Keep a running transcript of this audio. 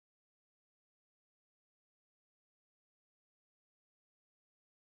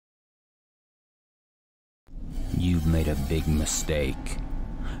You've made a big mistake.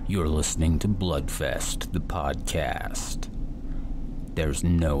 You're listening to Bloodfest, the podcast. There's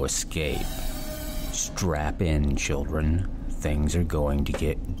no escape. Strap in, children. Things are going to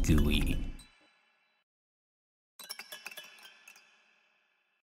get gooey.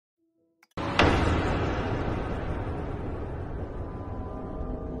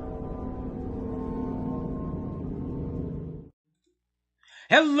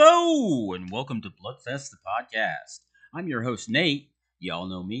 Hello, and welcome to Bloodfest, the podcast. I'm your host, Nate. Y'all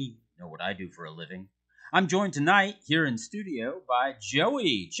know me, know what I do for a living. I'm joined tonight here in studio by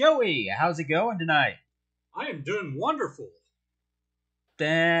Joey. Joey, how's it going tonight? I am doing wonderful.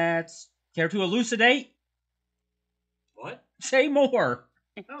 Care to elucidate? What? Say more.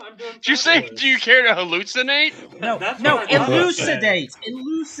 No, I'm doing Did you say, fabulous. do you care to hallucinate? No, That's no, what I thought you said. elucidate.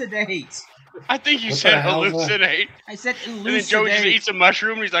 Elucidate. I think you What said the hell is that? hallucinate. I said And then Joey just elucidate. eats a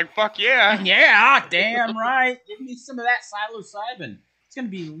mushroom and he's like, fuck yeah. Yeah, damn right. Give me some of that psilocybin. It's going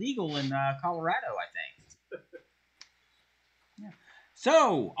to be legal in Colorado, I think. Yeah.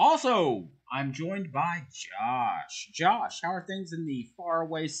 So, also, I'm joined by Josh. Josh, how are things in the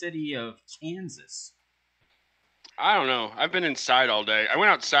faraway city of Kansas? I don't know. I've been inside all day. I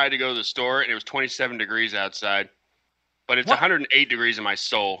went outside to go to the store and it was 27 degrees outside. But it's What? 108 degrees in my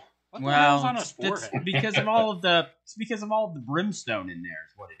soul. What the hell's on his it's forehead? because of all of the brimstone in there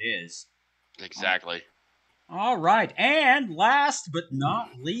is what it is. Exactly. All right, and last but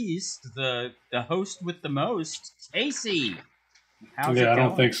not least, the host with the most, Casey. How's it I going?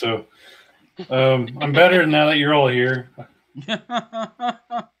 don't think so. I'm better now that you're all here.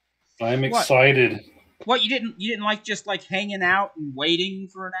 I'm excited. What, you didn't like just like hanging out and waiting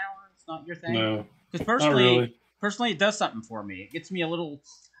for an hour? It's not your thing? No, Because not really. personally, it does something for me. It gets me a little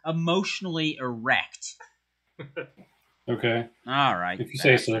emotionally erect. Okay, All right. if you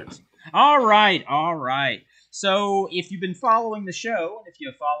say so. All right. So, if you've been following the show, and if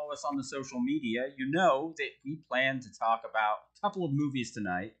you follow us on the social media, you know that we plan to talk about a couple of movies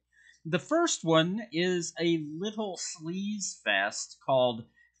tonight. The first one is a little sleaze fest called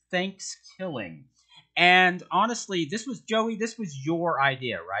Thankskilling. And honestly, this was your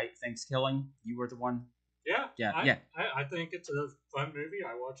idea, right? Thankskilling? You were the one? Yeah. Yeah. I think it's a fun movie.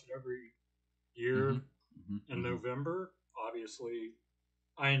 I watch it every year in November. Obviously,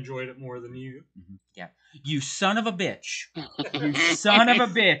 I enjoyed it more than you. Yeah. You son of a bitch. You son of a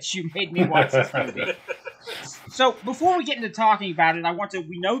bitch. You made me watch this movie. So, before we get into talking about it,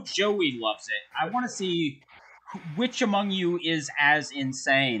 we know Joey loves it. I want to see which among you is as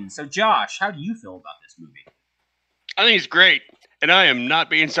insane. So, Josh, how do you feel about this movie? I think it's great. And I am not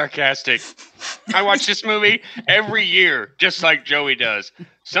being sarcastic. I watch this movie every year, just like Joey does.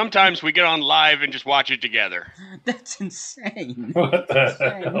 Sometimes we get on live and just watch it together. That's insane. What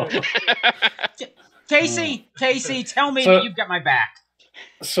the hell? Casey, tell me that you've got my back.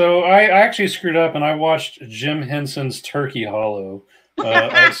 So I actually screwed up and I watched Jim Henson's Turkey Hollow.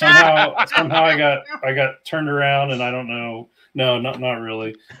 Somehow I got turned around and I don't know. No, not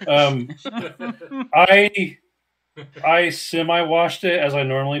really. I semi-watched it as I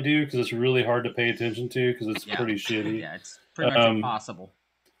normally do because it's really hard to pay attention to because it's pretty shitty. Yeah, it's pretty much impossible.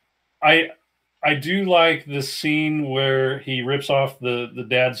 I do like the scene where he rips off the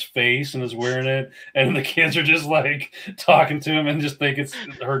dad's face and is wearing it, and the kids are just like talking to him and just think it's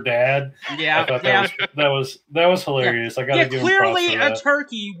her dad. Yeah, I thought that was hilarious. I gotta give him clearly props for a that.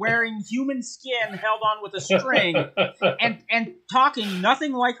 turkey wearing human skin held on with a string and talking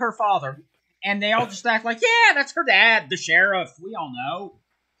nothing like her father. And they all just act like, yeah, that's her dad, the sheriff. We all know.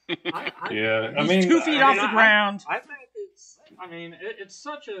 He's 2 feet off the ground. I think it's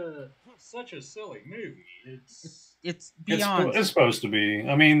such a silly movie. It's beyond. It's supposed to be.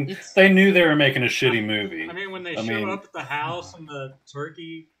 I mean, they knew they were making a shitty movie. I mean, when they show up at the house and the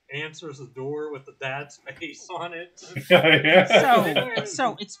turkey answers the door with the dad's face on it. Yeah.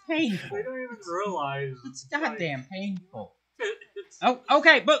 So it's painful. They don't even realize It's goddamn painful. It's, Oh,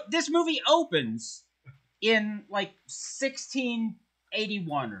 okay, but this movie opens in like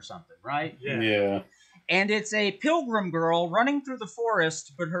 1681 or something, right? Yeah. And it's a pilgrim girl running through the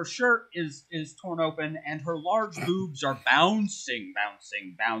forest, but her shirt is torn open and her large boobs are bouncing.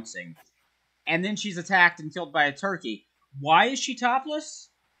 And then she's attacked and killed by a turkey. Why is she topless?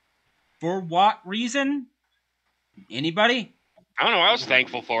 For what reason? Anybody? I don't know. I was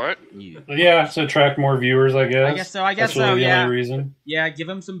thankful for it. Yeah, to attract more viewers, I guess. I guess That's really the yeah. only reason. Yeah, give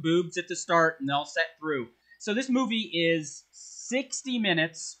them some boobs at the start and they'll set through. So this movie is 60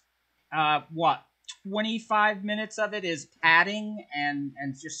 minutes. 25 minutes of it is padding and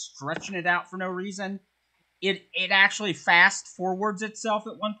just stretching it out for no reason. It actually fast forwards itself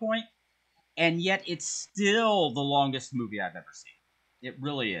at one point. and yet it's still the longest movie I've ever seen. It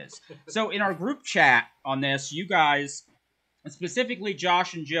really is. So in our group chat on this, you guys, specifically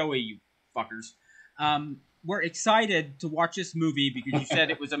Josh and Joey, you fuckers, were excited to watch this movie because you said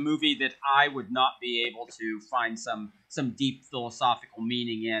it was a movie that I would not be able to find some deep philosophical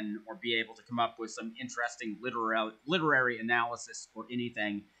meaning in, or be able to come up with some interesting literary analysis or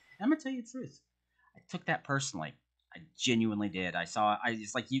anything. And I'm gonna tell you the truth. I took that personally. I genuinely did.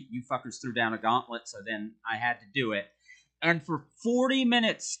 It's like you fuckers threw down a gauntlet, so then I had to do it. And for 40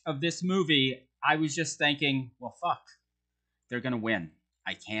 minutes of this movie, I was just thinking, well, fuck. They're going to win.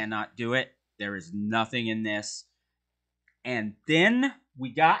 I cannot do it. There is nothing in this. And then we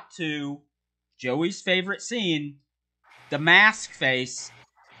got to Joey's favorite scene, the mask face.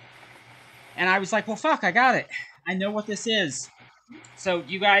 And I was like, well, fuck, I got it. I know what this is. So,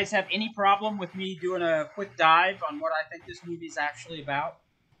 do you guys have any problem with me doing a quick dive on what I think this movie is actually about?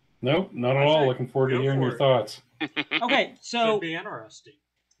 Nope, not at all. Looking forward to hearing your thoughts. Okay, so should be interesting.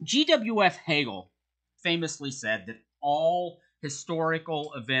 G.W.F. Hegel famously said that all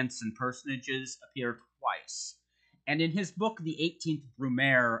historical events and personages appear twice. And in his book, The 18th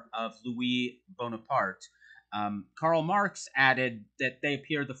Brumaire of Louis Bonaparte, Karl Marx added that they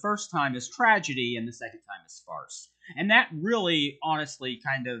appear the first time as tragedy and the second time as farce. And that really, honestly,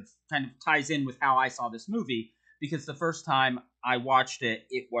 kind of ties in with how I saw this movie, because the first time I watched it,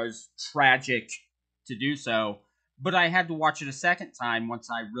 it was tragic to do so, but I had to watch it a second time once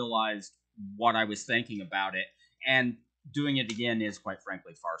I realized what I was thinking about it, and doing it again is, quite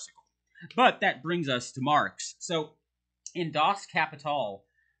frankly, farcical. But that brings us to Marx. So, in Das Kapital,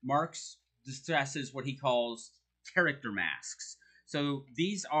 Marx discusses what he calls character masks. So,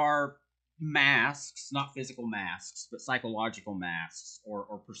 these are masks, not physical masks, but psychological masks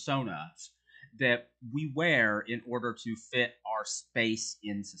or personas that we wear in order to fit our space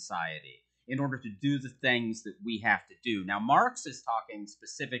in society, in order to do the things that we have to do. Now, Marx is talking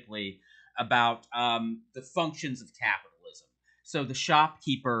specifically about the functions of capitalism. So the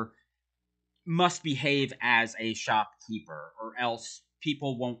shopkeeper must behave as a shopkeeper, or else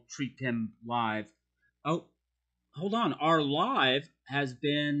people won't treat him live. Oh, hold on. Our live has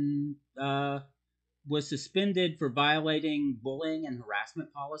been was suspended for violating bullying and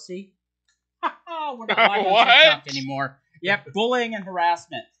harassment policy. We're not live on TikTok anymore. Yep, bullying and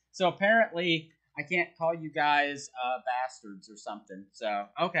harassment. So apparently, I can't call you guys bastards or something. So,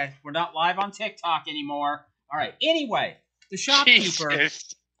 okay, we're not live on TikTok anymore. All right. Anyway, the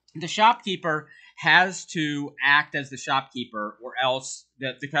shopkeeper has to act as the shopkeeper, or else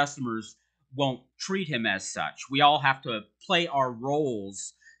the customers won't treat him as such. We all have to play our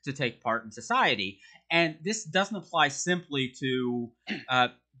roles to take part in society. And this doesn't apply simply to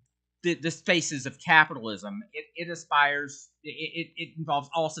the spaces of capitalism. It involves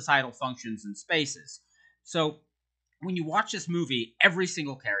all societal functions and spaces. So when you watch this movie, every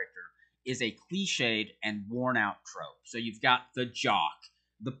single character is a cliched and worn out trope. So you've got the jock,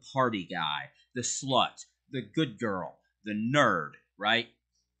 the party guy, the slut, the good girl, the nerd, right?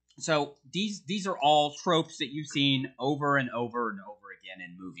 So these are all tropes that you've seen over and over and over again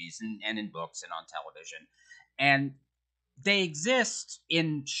in movies and in books and on television. And they exist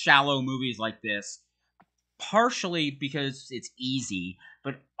in shallow movies like this, partially because it's easy,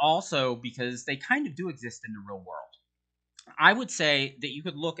 but also because they kind of do exist in the real world. I would say that you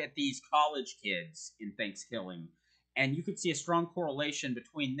could look at these college kids in Thankskilling, and you could see a strong correlation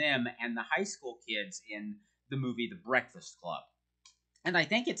between them and the high school kids in the movie The Breakfast Club. And I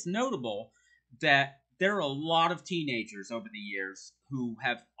think it's notable that there are a lot of teenagers over the years who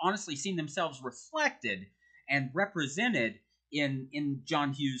have honestly seen themselves reflected and represented in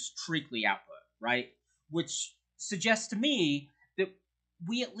John Hughes' treacly output, right? Which suggests to me that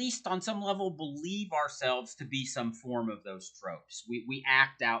we at least on some level believe ourselves to be some form of those tropes. We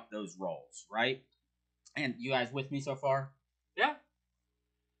act out those roles, right? And you guys with me so far? Yeah.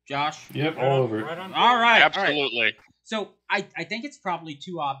 Josh? Yep, all over. All right. Absolutely. All right. So I think it's probably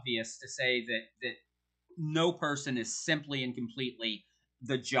too obvious to say that no person is simply and completely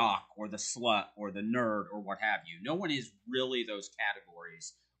the jock or the slut or the nerd or what have you. No one is really those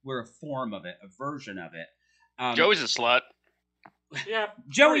categories. We're a form of it, a version of it. Joey's a slut. Yeah,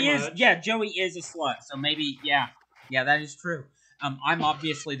 Joey is a slut. So maybe that is true. I'm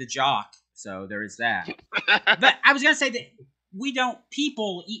obviously the jock, so there is that. But I was gonna say that we don't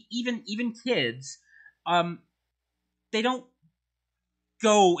even kids, they don't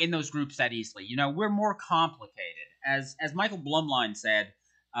go in those groups that easily. You know, we're more complicated. As Michael Blumlein said,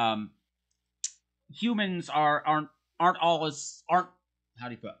 humans aren't all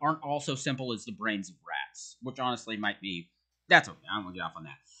so simple as the brains of rats. Which honestly might be, that's okay. I'm gonna get off on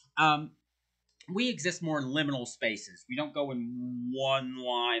that. we exist more in liminal spaces. We don't go in one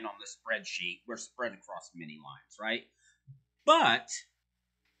line on the spreadsheet. We're spread across many lines, right? But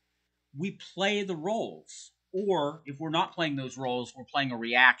we play the roles. Or if we're not playing those roles, we're playing a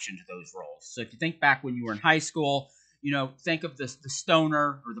reaction to those roles. So if you think back when you were in high school, think of the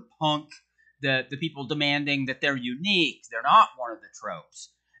stoner or the punk, the people demanding that they're unique. They're not one of the tropes.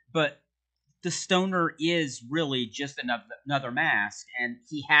 But the stoner is really just another mask, and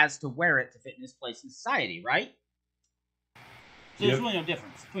he has to wear it to fit in his place in society, right? So there's really no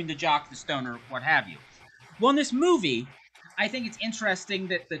difference between the jock, the stoner, what have you. Well, in this movie, I think it's interesting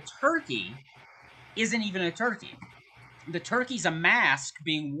that the turkey isn't even a turkey. The turkey's a mask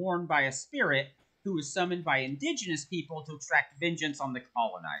being worn by a spirit who was summoned by indigenous people to extract vengeance on the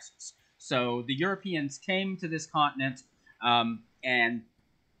colonizers. So the Europeans came to this continent and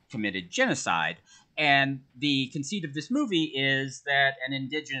committed genocide. And the conceit of this movie is that an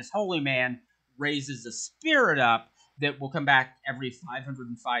indigenous holy man raises a spirit up that will come back every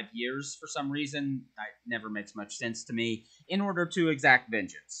 505 years for some reason. That never makes much sense to me, in order to exact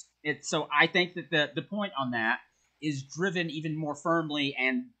vengeance. So I think that the point on that is driven even more firmly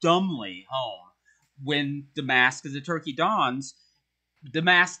and dumbly home when the mask of the turkey dons. The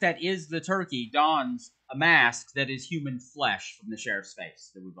mask that is the turkey dons a mask that is human flesh from the sheriff's face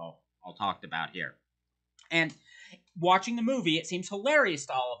that we've all talked about here. And watching the movie, it seems hilarious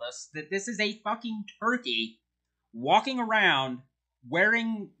to all of us that this is a fucking turkey walking around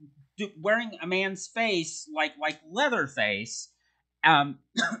wearing a man's face like Leatherface,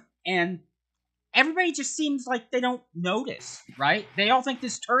 and everybody just seems like they don't notice, right? They all think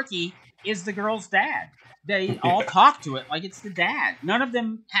this turkey is the girl's dad. They all talk to it like it's the dad. None of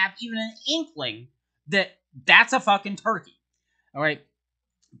them have even an inkling that that's a fucking turkey. All right?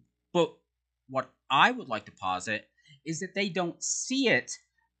 But what I would like to posit is that they don't see it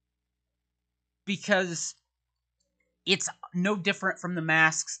because it's no different from the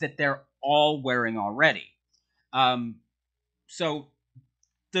masks that they're all wearing already. So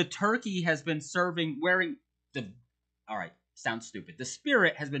the turkey has been sounds stupid. The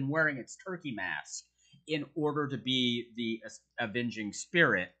spirit has been wearing its turkey mask in order to be the avenging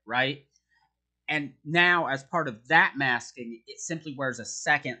spirit, right? And now, as part of that masking, it simply wears a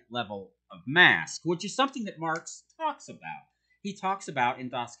second level of mask, which is something that Marx talks about. He talks about in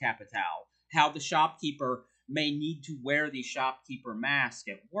Das Kapital how the shopkeeper may need to wear the shopkeeper mask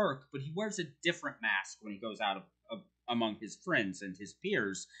at work, but he wears a different mask when he goes out among his friends and his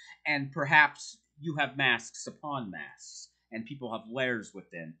peers. And perhaps you have masks upon masks, and people have layers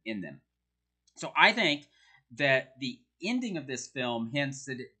in them. So I think that the ending of this film hints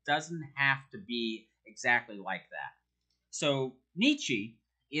that it doesn't have to be exactly like that. So Nietzsche,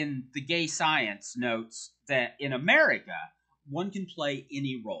 in The Gay Science, notes that in America, one can play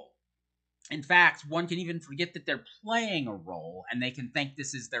any role. In fact, one can even forget that they're playing a role, and they can think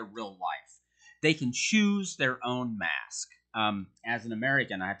this is their real life. They can choose their own mask. As an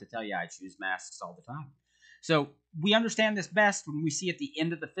American, I have to tell you, I choose masks all the time. So we understand this best when we see at the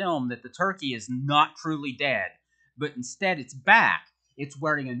end of the film that the turkey is not truly dead, but instead it's back. It's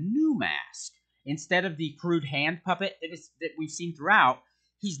wearing a new mask. Instead of the crude hand puppet that we've seen throughout,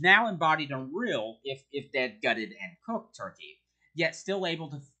 he's now embodied a real, if dead, gutted, and cooked turkey, yet still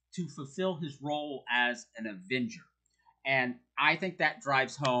able to fulfill his role as an avenger. And I think that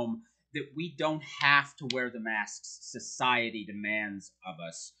drives home that we don't have to wear the masks society demands of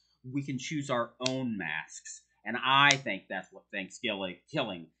us. We can choose our own masks. And I think that's what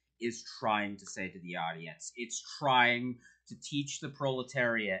Thankskilling is trying to say to the audience. It's trying to teach the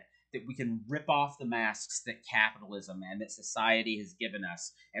proletariat that we can rip off the masks that capitalism and that society has given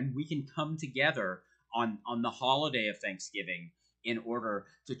us, and we can come together on the holiday of Thanksgiving in order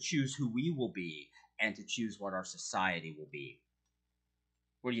to choose who we will be and to choose what our society will be.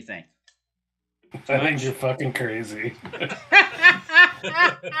 What do you think? I think you're fucking crazy.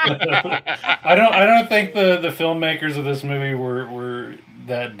 I don't think the filmmakers of this movie were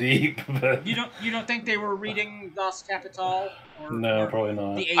that deep. But you don't think they were reading Das Kapital? No, probably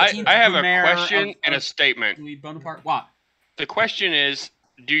not. The 18th I have a Brumaire question and a statement. Louis Bonaparte. What? The question is,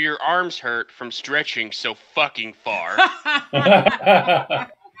 do your arms hurt from stretching so fucking far?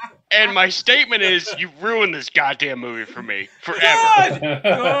 And my statement is, you ruined this goddamn movie for me forever.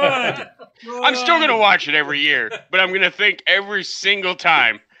 Good. I'm still going to watch it every year, but I'm going to think every single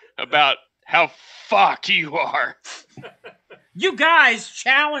time about how fucked you are. You guys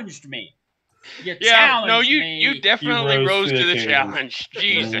challenged me. You definitely rose to the challenge.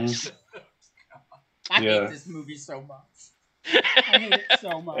 Jesus. I hate this movie so much. I hate it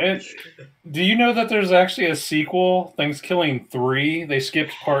so much. And do you know that there's actually a sequel, Thankskilling 3? They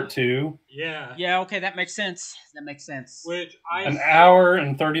skipped part 2. Yeah. Yeah, okay, that makes sense. Which An hour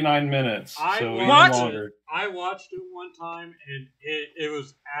and 39 minutes. So even What? longer. I watched it one time, and it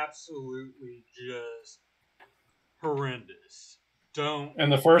was absolutely just horrendous. Don't.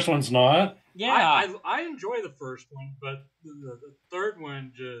 And the first one's not? Yeah. I enjoy the first one, but the third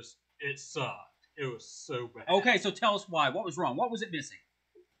one just, it sucked. It was so bad. Okay, so tell us why. What was wrong? What was it missing?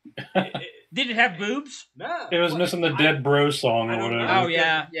 Did it have boobs? No. It was missing the Dead Bro song I or don't know. whatever. Oh,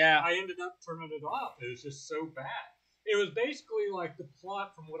 yeah. I ended up turning it off. It was just so bad. It was basically like the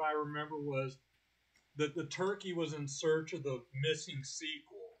plot, from what I remember, was that the turkey was in search of the missing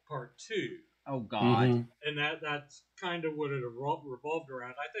sequel, part 2. Oh, God. Mm-hmm. And that's kind of what it revolved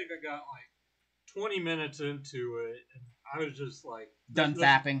around. I think I got like 20 minutes into it, and I was just like, Done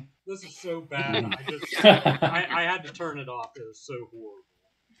zapping. This is so bad. I had to turn it off. It was so horrible.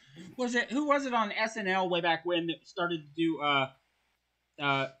 Who was it on SNL way back when that started to do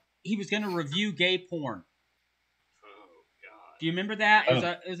he was going to review gay porn. Oh God. Do you remember that?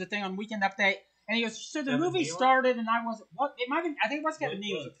 It was a thing on Weekend Update. And he goes, so the Kevin movie Nealon? started, and I wasn't. What? It might have been. I think it was Kevin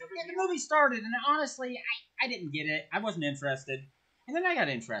Nealon. Kevin Yeah, the Nealon? movie started, and honestly, I didn't get it. I wasn't interested. And then I got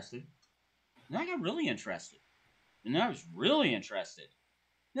interested. And I got really interested. And then I was really interested.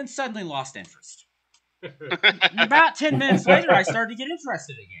 Then suddenly lost interest. And about 10 minutes later, I started to get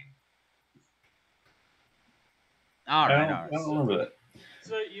interested again. All right. I don't remember that.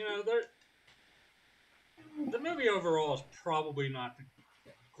 So, the movie overall is probably not the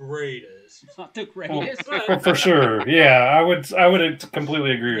greatest. It's not the greatest. Well, for sure. Yeah, I would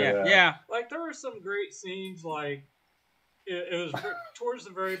completely agree with that. Yeah. Like, there were some great scenes, like, it was towards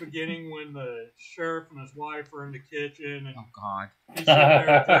the very beginning when the sheriff and his wife are in the kitchen, and Oh, God. he's sitting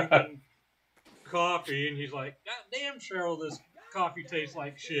there drinking coffee, and he's like, God damn, Cheryl, this coffee tastes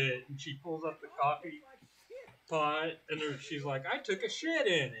like shit. And she pulls up the coffee pot, and she's like, I took a shit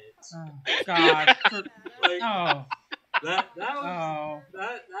in it. Oh, God. Like, Oh. that was Oh.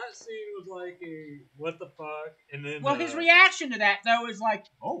 that scene was like a what the fuck, and then Well, his reaction to that, though, is like,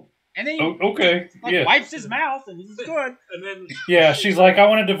 oh. And then he Okay. like, wipes his mouth, and this is good. and then Yeah, she's like, I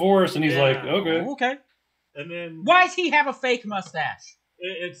want a divorce, and he's Yeah. like, okay. Okay. and then Why does he have a fake mustache?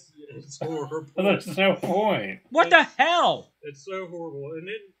 it's horrible. There's no point. What the hell? It's so horrible. And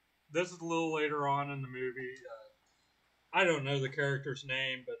then this is a little later on in the movie. I don't know the character's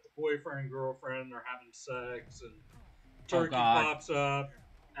name, but the boyfriend and girlfriend are having sex, and Turkey God. pops up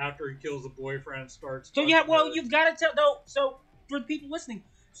after he kills the boyfriend. Starts. So, yeah, fucking well, her. you've got to tell, though, so, for the people listening,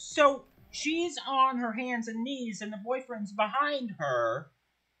 so she's on her hands and knees, and the boyfriend's behind her,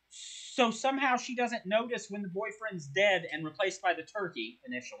 so somehow she doesn't notice when the boyfriend's dead and replaced by the turkey,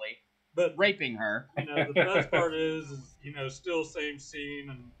 initially, But raping her. the best part is still same scene,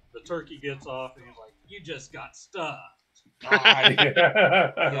 and the turkey gets off, and he's like, "You just got stuffed." God.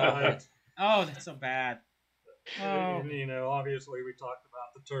 Yeah. Oh, that's so bad. Oh. And obviously we talked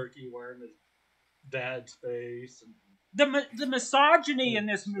about the turkey wearing his dad's face, and The misogyny in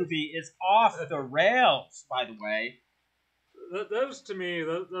this movie is off the rails, by the way. those to me,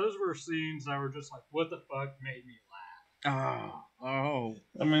 those were scenes that were just like, what the fuck made me laugh. Oh.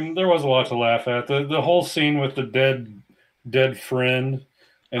 I mean, there was a lot to laugh at. The whole scene with the dead friend,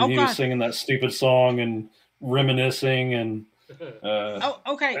 and he God. was singing that stupid song and reminiscing, and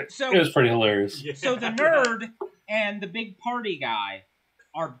Okay. So it was pretty hilarious. Yeah. So the nerd and the big party guy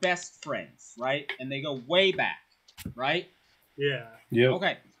are best friends, right? And they go way back, right? Yeah. Yep.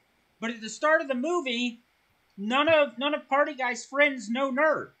 Okay. But at the start of the movie, none of party guy's friends know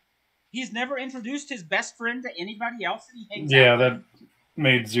nerd. He's never introduced his best friend to anybody else that he hangs Yeah, out with. that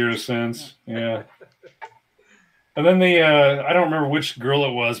made zero sense. Yeah. And then I don't remember which girl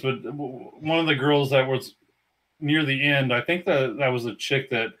it was, but one of the girls that was near the end, I think that was a chick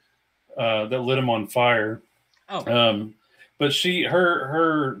that lit him on fire. Oh. But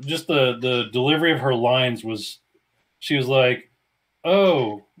her just the delivery of her lines was, she was like,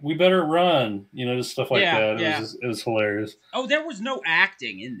 "Oh, we better run," just stuff like that. It was hilarious. Oh, there was no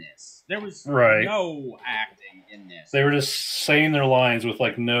acting in this. There was Right. no acting in this. They were just saying their lines with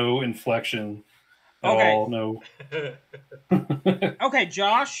like no inflection at Okay. all. No. Okay,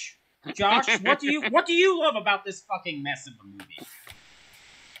 Josh, what do you love about this fucking mess of a movie?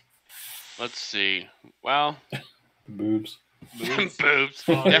 Let's see. Well, Boobs. boobs.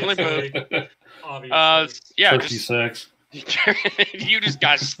 Definitely boobs. Obviously. Yeah, Turkey just sex. you just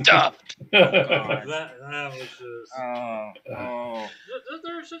got stuffed. God. That was just.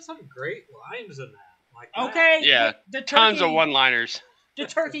 There's just some great lines in that. Like that. Okay. Yeah, The Tons of turkey- one-liners. The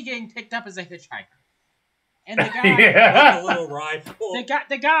turkey getting picked up as a hitchhiker. and the guy, With a Yeah. little rifle.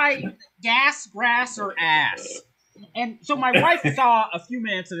 the guy, gas, grass, or ass. And so my wife saw a few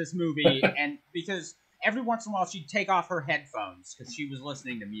minutes of this movie, and because every once in a while she'd take off her headphones because she was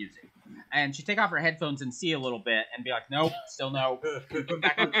listening to music, and she'd take off her headphones and see a little bit and be like, nope, still no. Put them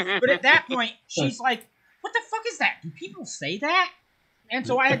back on. But at that point, she's like, what the fuck is that? Do people say that? And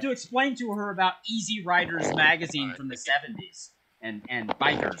so I had to explain to her about Easy Riders magazine from the 70s and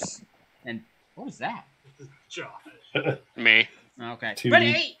bikers. And what was that? Josh. Me. Okay. TV. But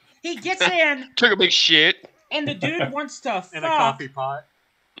he gets in, Took a big shit. and the dude wants to And a fuck coffee pot.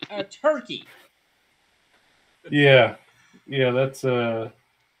 a turkey. Yeah. That's that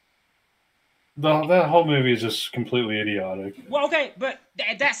whole movie is just completely idiotic. Well, okay, but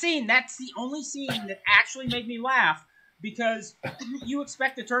that scene, that's the only scene that actually made me laugh because you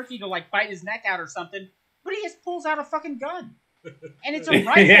expect the turkey to, like, bite his neck out or something, but he just pulls out a fucking gun. And it's a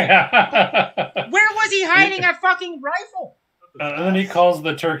rifle. Yeah. Where was he hiding a fucking rifle? And then he calls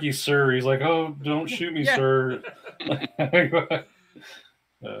the turkey sir. He's like, "Oh, don't shoot me, Yeah. sir."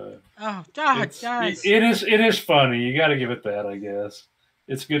 Oh, God, It's- guys. it is funny. You got to give it that, I guess.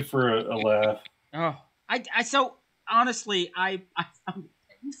 It's good for a laugh. Oh, so, honestly, I found it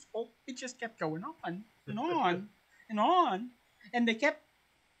painful. It just kept going on and on and on. And it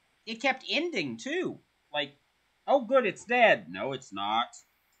kept ending, too. Like, oh, good, it's dead. No, it's not.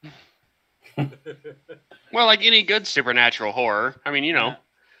 Well, like any good supernatural horror. I mean, you know,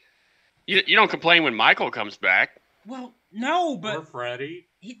 you don't complain when Michael comes back. Well, no, Or but Freddy.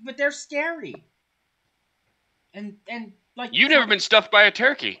 but they're scary. And like You've never been stuffed by a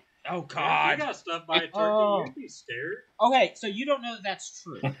turkey. Oh If God. you got stuffed by a turkey, Oh. you'd be scared. Okay, so you don't know that that's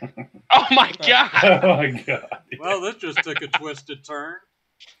true. Oh my god! Oh my god! Well, this just took a twisted turn.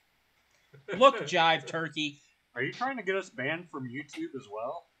 Look, Jive Turkey. Are you trying to get us banned from YouTube as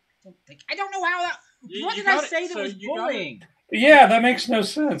well? I don't know how that. What You did I got it. say that So was you got it. bullying? Yeah, that makes no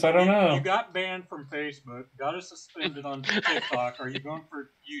sense. I don't know. You got banned from Facebook, got us suspended on TikTok. Are you going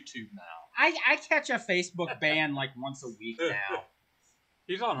for YouTube now? I catch a Facebook ban like once a week now.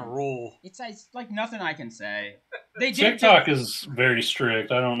 He's on a roll. It's like nothing I can say. They did TikTok is very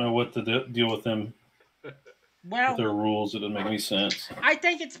strict. I don't know what to deal with them. well. With their rules, it doesn't make any sense. I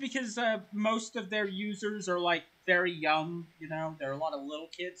think it's because most of their users are like very young. You know, there are a lot of little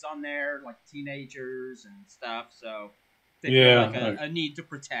kids on there, like teenagers and stuff. So they Yeah, feel like a need to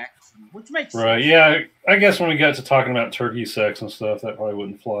protect, which makes Right? sense. Yeah, I guess when we got to talking about turkey sex and stuff, that probably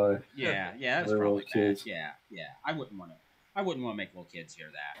wouldn't fly. Yeah, that's They're probably little kids. bad. Yeah. I wouldn't want to make little kids hear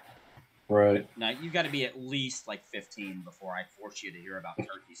that. Right. No, you've got to be at least like 15 before I force you to hear about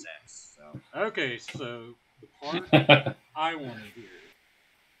turkey sex. So Okay, so the part I want to hear.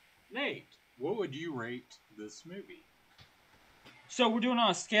 Nate, what would you rate this movie? So we're doing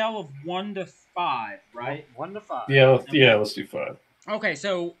on a scale of 1 to 5, right? 1 to 5. Let's do 5. Okay,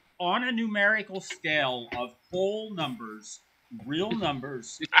 so on a numerical scale of whole numbers, real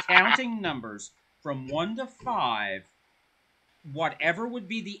numbers, counting numbers from 1 to 5, whatever would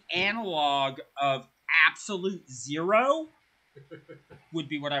be the analog of absolute 0 would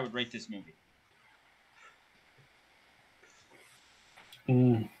be what I would rate this movie.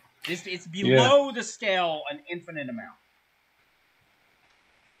 Mm. It's below the scale an infinite amount.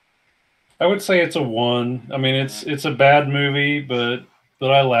 I would say it's a 1. I mean, it's a bad movie, but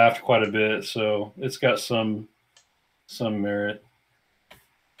I laughed quite a bit, so it's got some merit.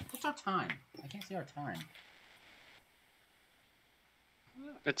 What's our time? I can't see our time.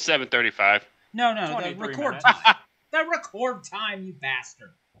 It's 7:35. No, the 23 record minutes. time. The record time, you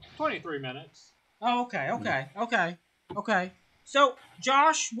bastard. 23 minutes. Oh, okay. So,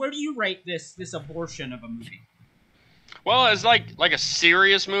 Josh, where do you rate this abortion of a movie? Well, as like a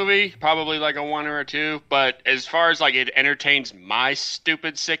serious movie, probably like a 1 or a 2. But as far as like it entertains my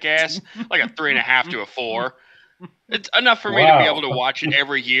stupid sick ass, like a 3.5 to a 4. It's enough for me to be able to watch it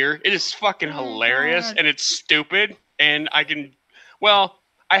every year. It is fucking hilarious God. and it's stupid. And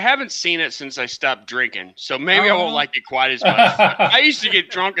I haven't seen it since I stopped drinking, so maybe I won't like it quite as much. I used to get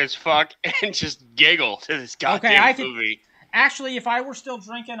drunk as fuck and just giggle to this goddamn movie. Actually, if I were still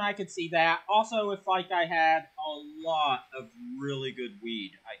drinking, I could see that. Also, if like I had a lot of really good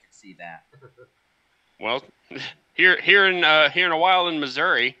weed, I could see that. Well, here in a while in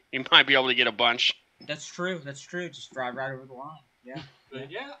Missouri, you might be able to get a bunch. That's true. Just drive right over the line. Yeah.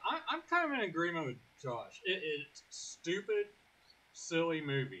 But yeah, I'm kind of in agreement with Josh. It's stupid, silly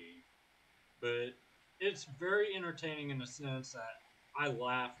movie, but it's very entertaining in the sense that I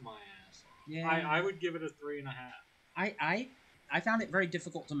laugh my ass off. Yeah. I would give it a 3.5. I found it very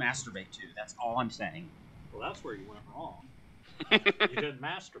difficult to masturbate to. That's all I'm saying. Well, that's where you went wrong. You didn't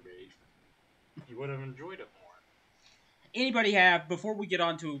masturbate. you would have enjoyed it more. Anybody have, before we get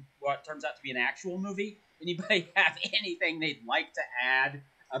on to what turns out to be an actual movie, anybody have anything they'd like to add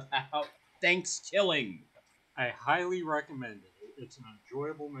about Thankskilling? I highly recommend it. It's an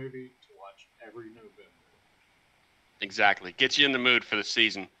enjoyable movie to watch every November. Exactly. Gets you in the mood for the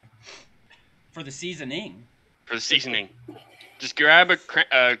season. For the seasoning. For the seasoning. Just grab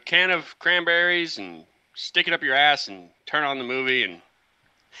a can of cranberries and stick it up your ass and turn on the movie and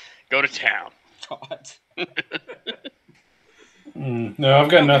go to town. God. No, I've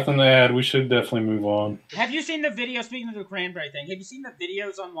got nothing to add. We should definitely move on. Have you seen the video, speaking of the cranberry thing, have you seen the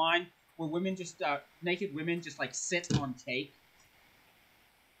videos online where women just, naked women just, like, sit on cake?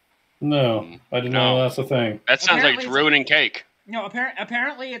 No, I didn't know that's a thing. That sounds like it's ruining cake. No,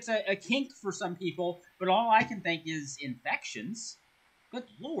 apparently it's a kink for some people, but all I can think is infections. Good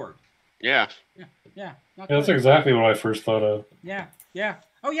Lord. Yeah. Yeah. That's exactly what I first thought of. Yeah.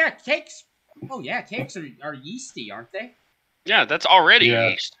 Oh, yeah, cakes. Oh, yeah, cakes are yeasty, aren't they? Yeah, that's already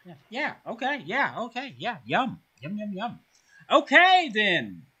yeast. Yeah, okay, yum. Okay,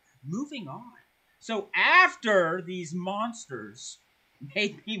 then, moving on. So after these monsters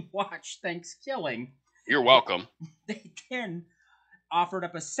made me watch Thankskilling, you're welcome. They then offered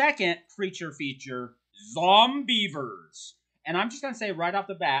up a second creature feature, Zombievers. And I'm just going to say right off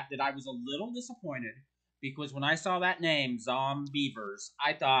the bat that I was a little disappointed because when I saw that name, Zombievers,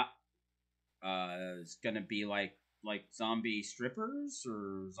 I thought it's going to be like zombie strippers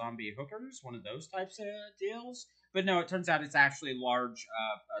or zombie hookers, one of those types of deals. But no, it turns out it's actually large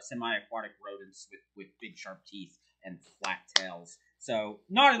semi-aquatic rodents with big sharp teeth and flat tails. So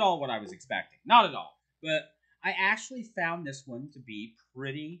not at all what I was expecting. Not at all. But I actually found this one to be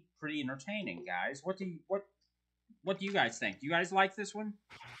pretty entertaining, guys. What do you guys think? Do you guys like this one?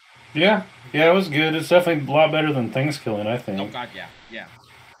 Yeah, it was good. It's definitely a lot better than Thankskilling, I think. Oh God, yeah. Yeah,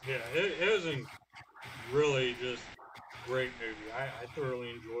 it was a really just great movie. I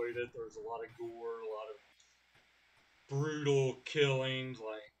thoroughly enjoyed it. There was a lot of gore, a lot of brutal killings.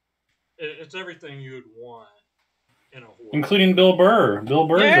 Like it's everything you would want in a horror, including Bill Burr. Bill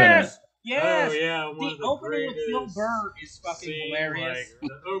Burr's in it. Yes. Oh yeah, the opening with Bill Burr is fucking hilarious. Like,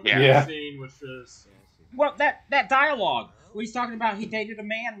 the opening scene was just well, that dialogue where he's talking about he dated a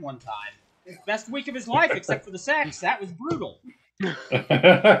man one time. Best week of his life, except for the sex. That was brutal.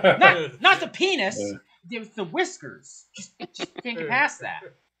 not the penis. It was the whiskers. Just can't get past that.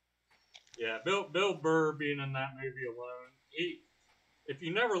 Yeah, Bill Burr being in that movie alone. If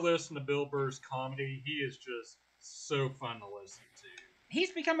you never listen to Bill Burr's comedy, he is just so fun to listen to.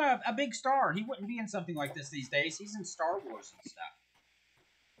 He's become a big star. He wouldn't be in something like this these days. He's in Star Wars and stuff.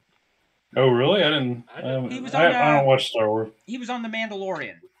 Oh, really? I didn't. I don't watch Star Wars. He was on The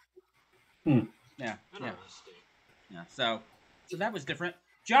Mandalorian. Yeah. So that was different.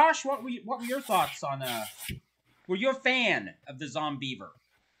 Josh, what were your thoughts on? Were you a fan of the Zombiever?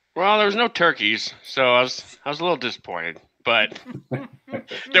 Well, there was no turkeys, so I was a little disappointed. But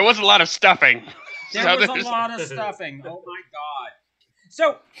there was a lot of stuffing. There was a lot of stuffing. Oh my God.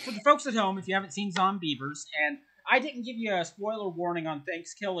 So, for the folks at home, if you haven't seen Zombievers, and I didn't give you a spoiler warning on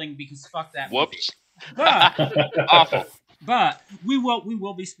Thankskilling because fuck that movie. Whoops. But, awful. But we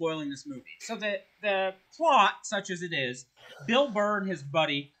will be spoiling this movie. So the plot, such as it is, Bill Burr and his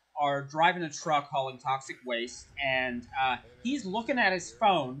buddy are driving a truck hauling toxic waste, and he's looking at his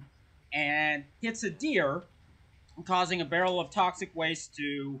phone and hits a deer, causing a barrel of toxic waste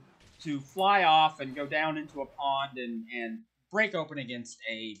to fly off and go down into a pond and break open against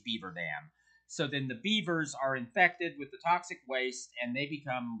a beaver dam. So then the beavers are infected with the toxic waste, and they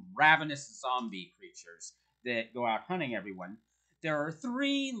become ravenous zombie creatures that go out hunting everyone. There are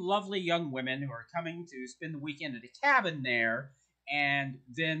 3 lovely young women who are coming to spend the weekend at a cabin there, and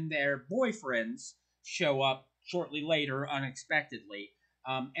then their boyfriends show up shortly later unexpectedly.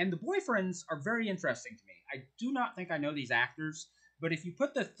 And the boyfriends are very interesting to me. I do not think I know these actors, but if you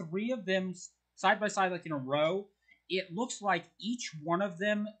put the 3 of them side by side, like in a row, it looks like each one of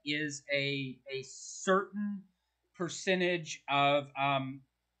them is a certain percentage of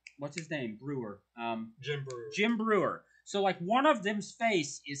what's his name? Brewer. Jim Brewer. So like one of them's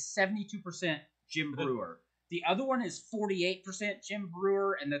face is 72% Jim Brewer. The other one is 48% Jim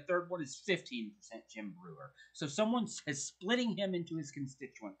Brewer, and the third one is 15% Jim Brewer. So someone is splitting him into his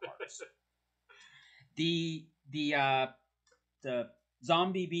constituent parts. The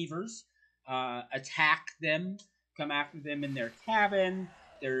zombie beavers attack them, come after them in their cabin.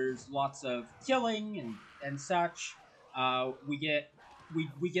 There's lots of killing and such. We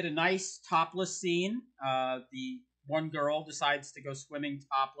get a nice topless scene. The one girl decides to go swimming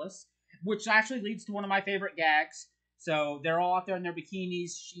topless, which actually leads to one of my favorite gags. So they're all out there in their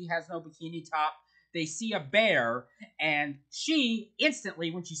bikinis. She has no bikini top. They see a bear, and she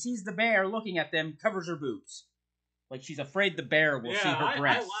instantly, when she sees the bear looking at them, covers her boobs. Like she's afraid the bear will see her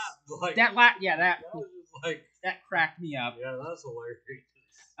breasts. Like, that was just like, that cracked me up. yeah, that's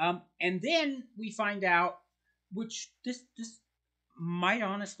hilarious. And then we find out, which this might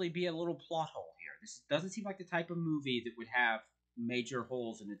honestly be a little plot hole here. This doesn't seem like the type of movie that would have major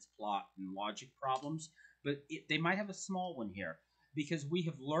holes in its plot and logic problems, but they might have a small one here, because we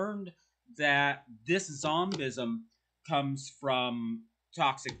have learned that this zombism comes from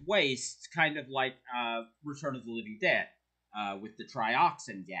toxic waste, kind of like Return of the Living Dead, with the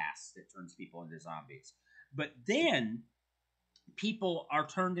trioxin gas that turns people into zombies. But then people are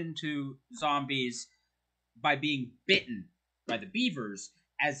turned into zombies by being bitten by the beavers,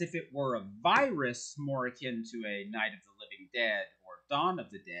 as if it were a virus more akin to a Night of the Living Dead or Dawn of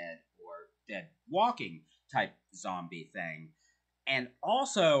the Dead or Dead Walking type zombie thing. And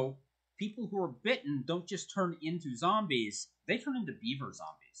also, people who are bitten don't just turn into zombies, they turn into beaver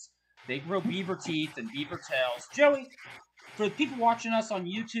zombies. They grow beaver teeth and beaver tails. Joey, for the people watching us on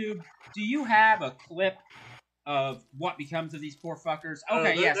YouTube, do you have a clip of what becomes of these poor fuckers?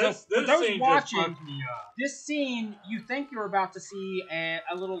 Okay, yeah, so for those watching, this scene, you think you're about to see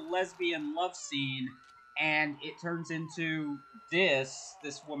a little lesbian love scene, and it turns into this.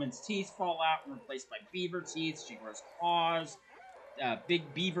 This woman's teeth fall out and replaced by beaver teeth. She grows claws, big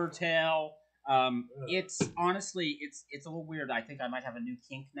beaver tail. It's honestly, it's a little weird. I think I might have a new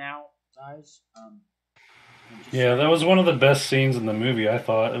kink now, guys. Yeah, that was one of the best scenes in the movie, I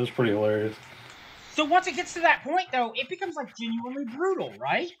thought. It was pretty hilarious. So once it gets to that point, though, it becomes like genuinely brutal,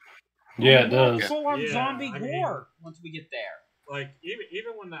 right? Yeah, it does. Full on zombie gore once we get there. Like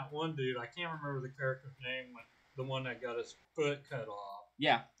even when that one dude, I can't remember the character's name, the one that got his foot cut off.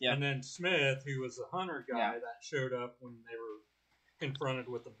 Yeah. And then Smith, who was the hunter guy that showed up when they were confronted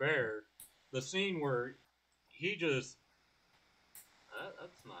with the bear. The scene where he just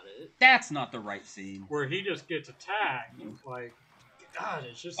that's not it. That's not the right scene. Where he just gets attacked, like, God,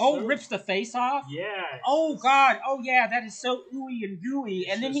 it's just rips the face off? Yeah. Oh, God. Oh, yeah, that is so ooey and gooey.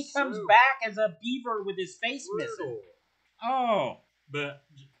 And then he comes back as a beaver with his face missing. Oh. But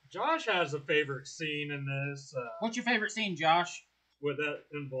Josh has a favorite scene in this. What's your favorite scene, Josh? Well, that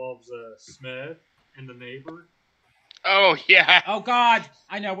involves Smith and the neighbor. Oh, yeah. Oh, God.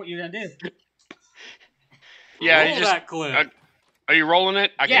 I know what you're going to do. Yeah, Roll that clip. Are you rolling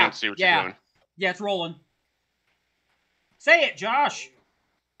it? I can't see what you're doing. Yeah, it's rolling. Say it, Josh.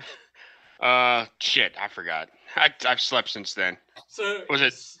 Shit, I forgot. I've slept since then. So was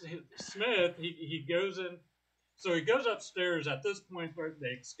it Smith? He goes in. So he goes upstairs. At this point, where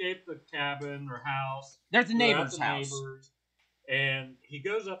they escape the cabin or house. There's the neighbor's house. And he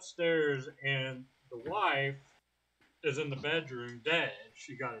goes upstairs, and the wife is in the bedroom dead.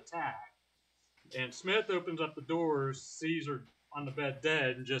 She got attacked. And Smith opens up the doors, sees her on the bed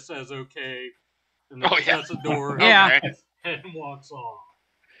dead, and just says, okay. And then shuts the door and walks off.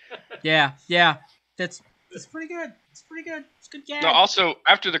 Yeah. That's pretty good. It's pretty good. It's a good gag. No, also,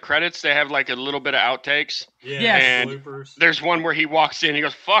 after the credits, they have like a little bit of outtakes. Yeah, and bloopers. There's one where he walks in, he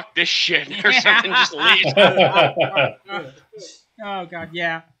goes, fuck this shit, or something, just leaves. Oh, God,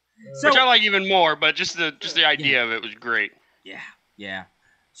 yeah. Which I like even more, but just the idea of it was great. Yeah.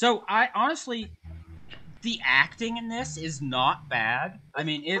 So, I honestly, the acting in this is not bad. I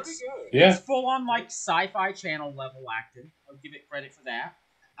mean, it's full-on, like, Sci-Fi Channel level acting. I'll give it credit for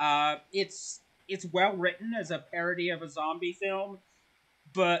that. It's well-written as a parody of a zombie film,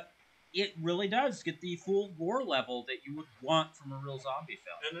 but it really does get the full gore level that you would want from a real zombie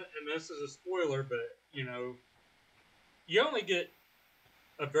film. And this is a spoiler, but, you know, you only get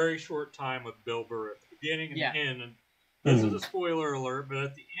a very short time with Bill Burr at the beginning and the end. And this is a spoiler alert, but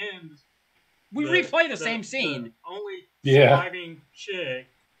at the end... We replay the same scene. The only surviving chick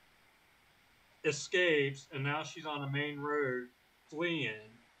escapes, and now she's on a main road fleeing.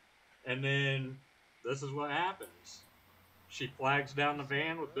 And then this is what happens. She flags down the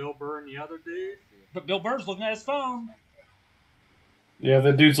van with Bill Burr and the other dude. But Bill Burr's looking at his phone. Yeah,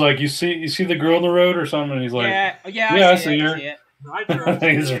 the dude's like, you see the girl in the road or something? And he's like, I see her. I trust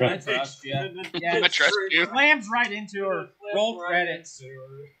you. I trust you. I trust you. Slams right into her. Roll credits.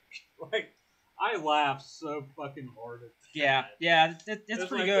 Like, I laughed so fucking hard at that. Yeah, it's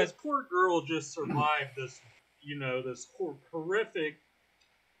pretty good. This poor girl just survived this, this horrific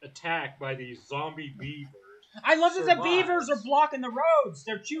attack by these zombie beavers. I love that the beavers are blocking the roads.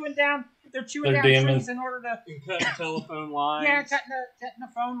 They're chewing down trees in order to cutting telephone lines. Yeah, cutting the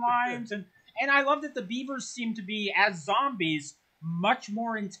phone lines, and I love that the beavers seem to be, as zombies, much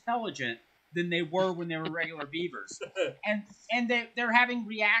more intelligent than they were when they were regular beavers. And they're having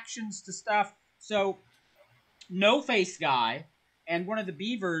reactions to stuff. So No Face Guy and one of the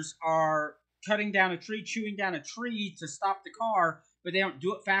beavers are cutting down a tree, chewing down a tree to stop the car, but they don't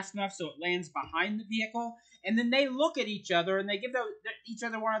do it fast enough, so it lands behind the vehicle. And then they look at each other and they give each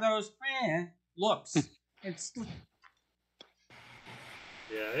other one of those looks. It's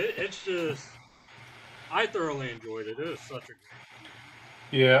it's just I thoroughly enjoyed it. It was such a great.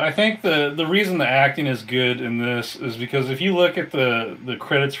 Yeah, I think the reason the acting is good in this is because if you look at the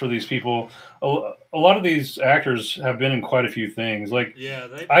credits for these people, a lot of these actors have been in quite a few things. Like, Yeah,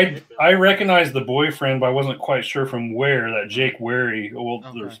 I recognized the boyfriend, but I wasn't quite sure from where. That Jake Wary. Well,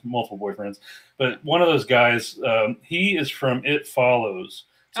 Okay. there's multiple boyfriends, but one of those guys, he is from It Follows.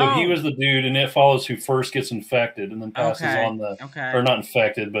 So he was the dude in It Follows who first gets infected and then passes on the, or not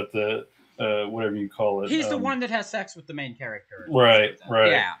infected, but the whatever you call it. He's the one that has sex with the main character. Right.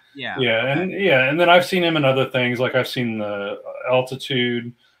 Yeah. And then I've seen him in other things. Like I've seen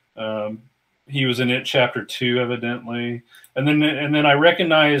Altitude. He was in It Chapter 2, evidently. And then I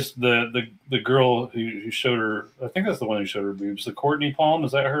recognized the girl who showed her. I think that's the one who showed her boobs. The Courtney Palm,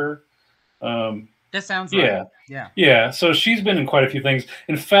 is that her? That sounds right. Yeah. So she's been in quite a few things.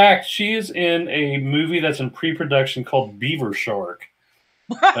 In fact, she is in a movie that's in pre-production called Beaver Shark.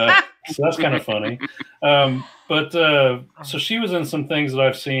 So that's kind of funny. So she was in some things that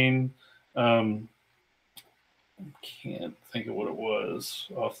I've seen. Can't think of what it was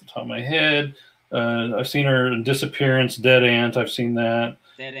off the top of my head. I've seen her in Disappearance, Dead Ant. I've seen that.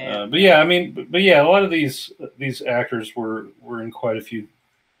 Dead Ant. But yeah, a lot of these actors were in quite a few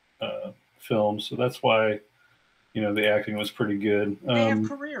films, so that's why the acting was pretty good. They have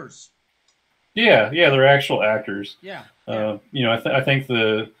careers. Yeah, they're actual actors. Yeah. I think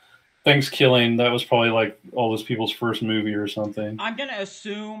the Thankskilling, that was probably like all those people's first movie or something. I'm gonna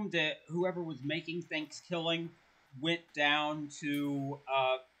assume that whoever was making Thankskilling went down to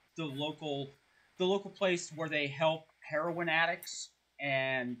the local place where they help heroin addicts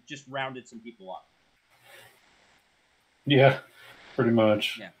and just rounded some people up. Yeah, pretty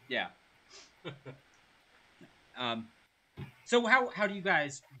much. Yeah. So how do you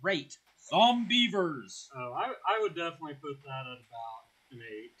guys rate Zombievers? Oh, I would definitely put that at about an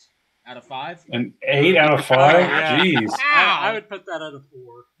 8 out of 5. An 8 out of 5? Yeah. Jeez. I would put that at a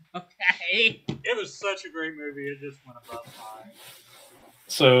 4. Okay. It was such a great movie. It just went above 5.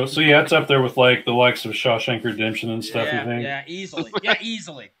 So yeah, it's up there with like the likes of Shawshank Redemption and stuff. You think? Yeah, easily. Yeah,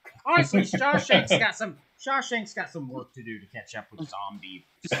 easily. Honestly, Shawshank's got some work to do to catch up with Zombievers.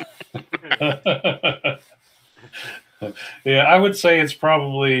 Yeah, I would say it's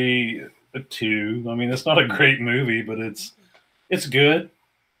probably a 2. I mean, it's not a great movie, but it's good.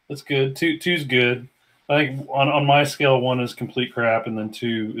 It's good. Two's good. I think on my scale, 1 is complete crap, and then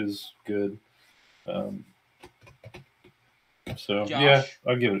 2 is good. So Josh? Yeah,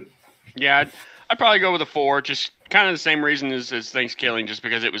 I'll give it. Yeah, I'd probably go with a 4. Just kind of the same reason as Thankskilling, just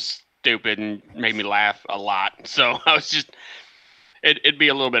because it was stupid and made me laugh a lot. So I was just. It'd be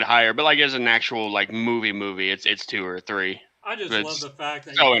a little bit higher, but like as an actual like movie, it's 2 or 3. I just love the fact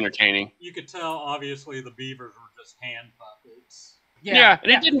that so entertaining. You could tell, obviously, the beavers were just hand puppets. Yeah,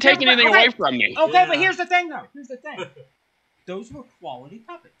 and it didn't take anything away from me. Okay, but here's the thing, though. Those were quality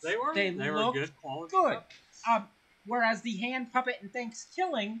puppets. They were. They were good quality. Good. Puppets. Whereas the hand puppet in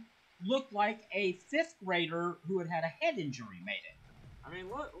Thankskilling looked like a 5th grader who had a head injury made it. I mean,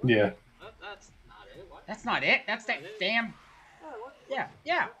 look. Yeah. That's not it. What? That's not it. That's that damn. Yeah.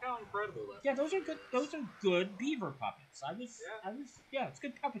 Look how incredible that. Yeah, those are good. Those are good beaver puppets. It's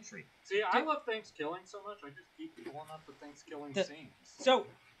good puppetry. See, I love Thankskilling so much. I just keep pulling up the Thankskilling scenes. So,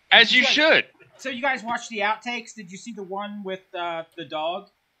 as you should. So you guys watched the outtakes? Did you see the one with the dog?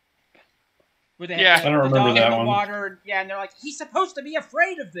 Where they had I don't remember that in the one. Water, and they're like, he's supposed to be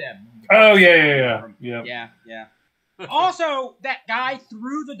afraid of them. Oh yeah. Also, that guy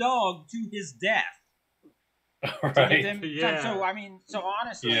threw the dog to his death. Right. So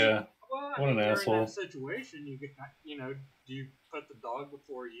honestly, yeah. Well, What an asshole. In that situation, do you put the dog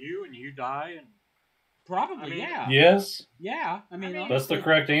before you and you die? And probably, yeah. Yes. Yeah, That's the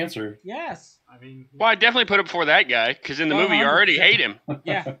correct answer. Yes. Well, I definitely put it before that guy because in the movie you already hate him.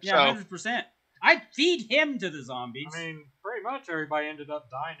 Yeah, 100%. I'd feed him to the zombies. I mean, pretty much everybody ended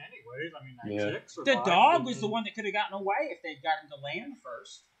up dying anyways. I mean, that chick survived. The dog was the one that could have gotten away if they'd gotten to land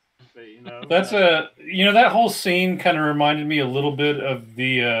first. But, That's that whole scene kind of reminded me a little bit of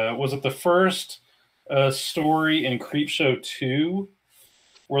the was it the first story in Creepshow 2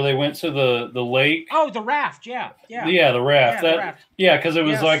 where they went to the lake. Oh, the raft. Yeah. Yeah, the raft. Yeah, the raft. Yeah, because it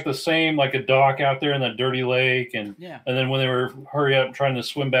was Yes. like the same, like a dock out there in that dirty lake, and then when they were hurry up trying to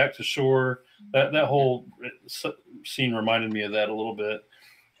swim back to shore, that whole scene reminded me of that a little bit.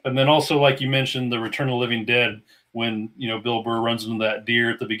 And then also, like you mentioned, the Return of the Living Dead, when Bill Burr runs into that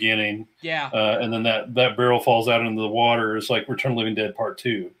deer at the beginning, and then that barrel falls out into the water. It's like Return of the Living Dead Part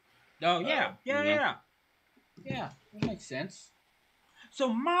 2. Oh yeah, that makes sense. So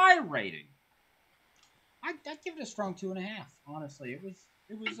my rating, I'd give it a strong 2.5. Honestly,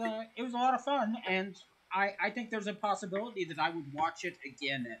 it was a lot of fun, and I think there's a possibility that I would watch it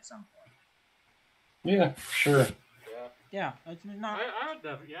again at some point. Yeah, sure. Yeah, it's not. I'd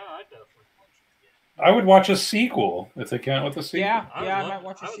definitely watch it again. I would watch a sequel if they count with a sequel. I might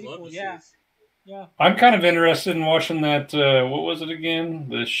watch a sequel. Yeah. I'm kind of interested in watching that. What was it again?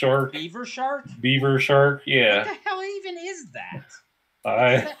 The shark. Beaver shark. Yeah. What the hell even is that? What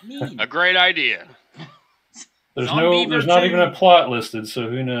does that mean? A great idea. There's not even a plot listed, so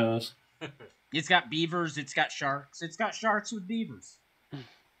who knows? It's got beavers. It's got sharks. It's got sharks with beavers.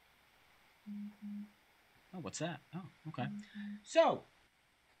 Oh, what's that? Oh, okay. So,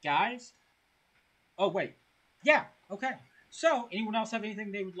 guys. Oh, wait. Yeah, okay. So, anyone else have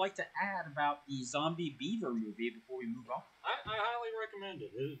anything they would like to add about the Zombie Beaver movie before we move on? I highly recommend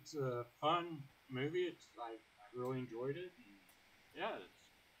it. It's a fun movie. I really enjoyed it.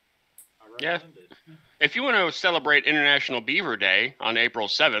 I recommend it. If you want to celebrate International Beaver Day on April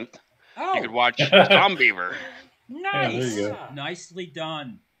 7th, you could watch Beaver. Nice. Yeah, there you go. Nicely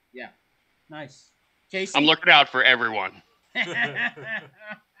done. Yeah. Nice. Casey? I'm looking out for everyone.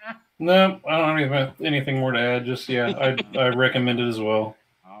 No, I don't have anything more to add. Just, I recommend it as well.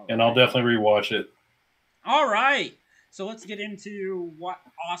 And I'll definitely rewatch it. All right. So let's get into what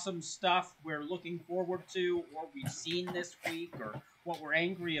awesome stuff we're looking forward to, what we've seen this week, or what we're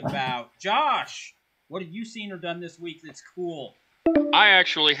angry about. Josh, what have you seen or done this week that's cool? I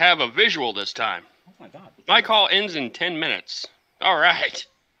actually have a visual this time. Oh, my God. My call ends in 10 minutes. All right.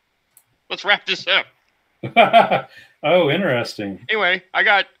 Let's wrap this up. Oh, interesting. Anyway, I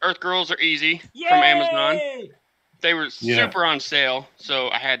got Earth Girls Are Easy from Amazon. They were super on sale, so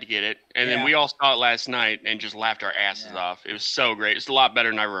I had to get it. And then we all saw it last night and just laughed our asses off. It was so great. It's a lot better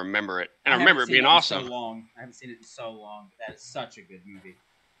than I remember it. And I remember it being awesome. I haven't seen it in so long. That is such a good movie.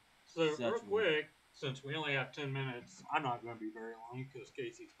 So, real quick, since we only have 10 minutes, I'm not going to be very long because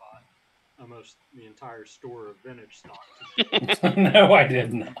Casey's bought almost the entire store of vintage stock. No, I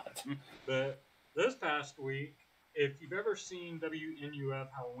did not. But this past week, if you've ever seen WNUF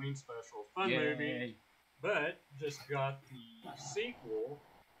Halloween Special, fun movie, but just got the sequel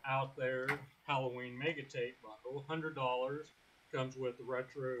out there, Halloween Mega Tape Bundle, $100, comes with the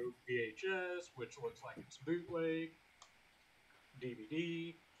retro VHS, which looks like it's bootleg,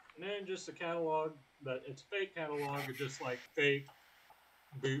 DVD, and then just a catalog, but it's fake catalog of just like fake,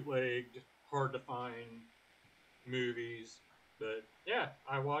 bootlegged, hard to find movies. But yeah,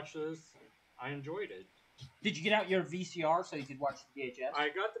 I watched this. I enjoyed it. Did you get out your VCR so you could watch the VHS? I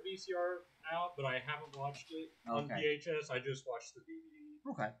got the VCR out, but I haven't watched it on VHS. I just watched the DVD.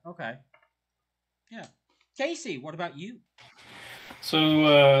 Okay. Yeah. Casey, what about you?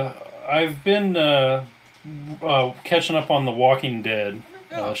 So I've been catching up on the Walking Dead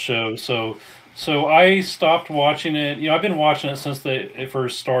show. So I stopped watching it. I've been watching it since it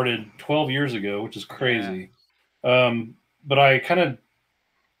first started 12 years ago, which is crazy. But I kind of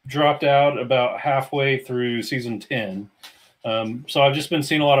dropped out about halfway through season 10. So I've just been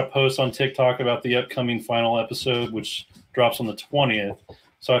seeing a lot of posts on TikTok about the upcoming final episode, which drops on the 20th.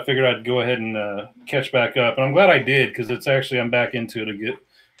 So I figured I'd go ahead and catch back up. And I'm glad I did, because I'm back into it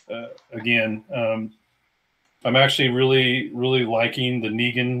again. I'm actually really, really liking the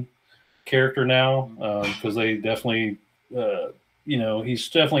Negan character now, because they definitely, he's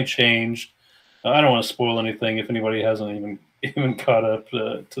definitely changed. I don't want to spoil anything if anybody hasn't even caught up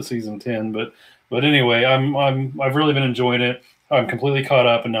to season 10, but anyway, I've really been enjoying it. I'm completely caught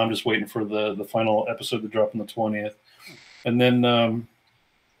up, and now I'm just waiting for the final episode to drop on the 20th. And then let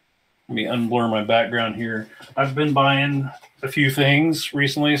me unblur my background here. I've been buying a few things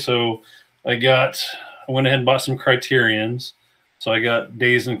recently, so I went ahead and bought some Criterions. So I got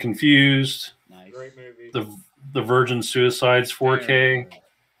Dazed and Confused, Nice. Great movie. the Virgin Suicides 4K.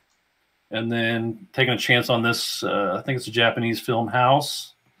 And then taking a chance on this, I think it's a Japanese film,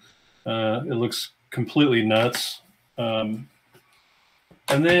 House. It looks completely nuts. And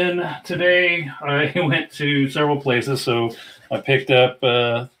then today I went to several places. So I picked up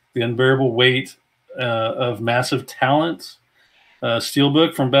The Unbearable Weight of Massive Talent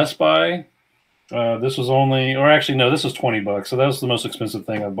steelbook from Best Buy. This was only, or actually, no, this was $20. So that was the most expensive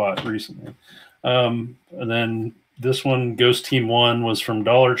thing I bought recently. And then this one, Ghost Team 1, was from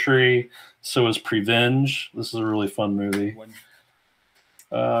Dollar Tree. So is Prevenge. This is a really fun movie.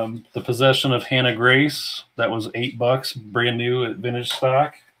 The Possession of Hannah Grace. That was $8, brand new at vintage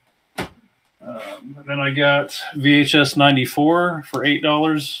stock. And then I got VHS 94 for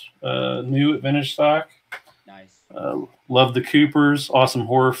 $8, new at vintage stock. Nice. Love the Coopers, awesome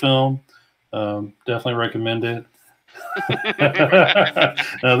horror film. Definitely recommend it.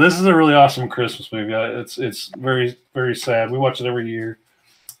 No, this is a really awesome Christmas movie. It's very, very sad. We watch it every year.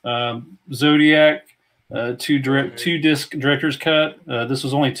 Zodiac, two disc director's cut. This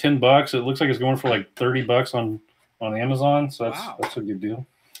was only $10. It looks like it's going for like $30 on Amazon, so that's a good deal.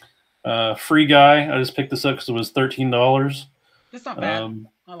 Free Guy. I just picked this up because it was $13. That's not bad.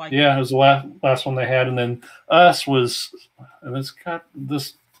 I like it was the last one they had, and then Us was, and it's got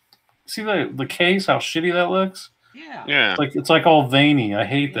this. See the case, how shitty that looks. Yeah. It's like all veiny. I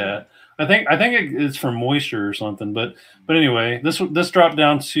hate that. I think it's for moisture or something. But anyway, this dropped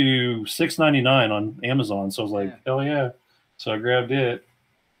down to $6.99 on Amazon. So I was like, hell yeah! So I grabbed it.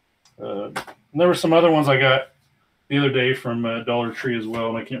 There were some other ones I got the other day from Dollar Tree as well,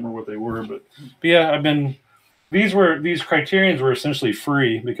 and I can't remember what they were. But yeah, these Criterions were essentially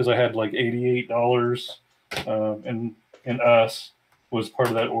free because I had like $88, and Us was part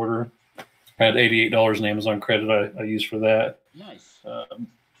of that order. I had $88 in Amazon credit I used for that. Nice.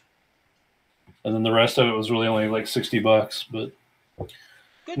 And then the rest of it was really only like $60. But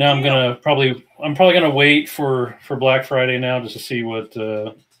Good now deal. I'm probably gonna wait for Black Friday now just to see what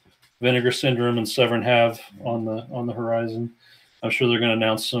Vinegar Syndrome and Severin have on the horizon. I'm sure they're gonna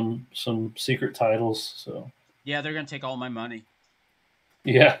announce some secret titles. So Yeah, they're gonna take all my money.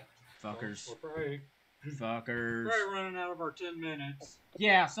 yeah. Fuckers. We're Fuckers. probably running out of our 10 minutes.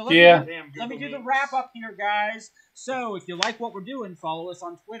 Yeah, so let me do the wrap up here, guys. So if you like what we're doing, follow us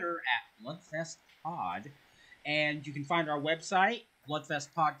on Twitter at BloodfestPod. And you can find our website,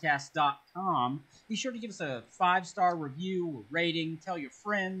 bloodfestpodcast.com. Be sure to give us a 5-star review, rating, tell your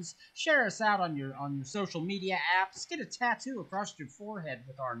friends, share us out on your social media apps, get a tattoo across your forehead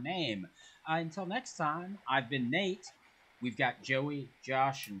with our name. Until next time, I've been Nate. We've got Joey,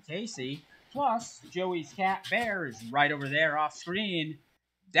 Josh, and Casey. Plus, Joey's cat Bear is right over there off screen.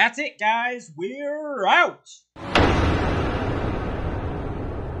 That's it, guys. We're out.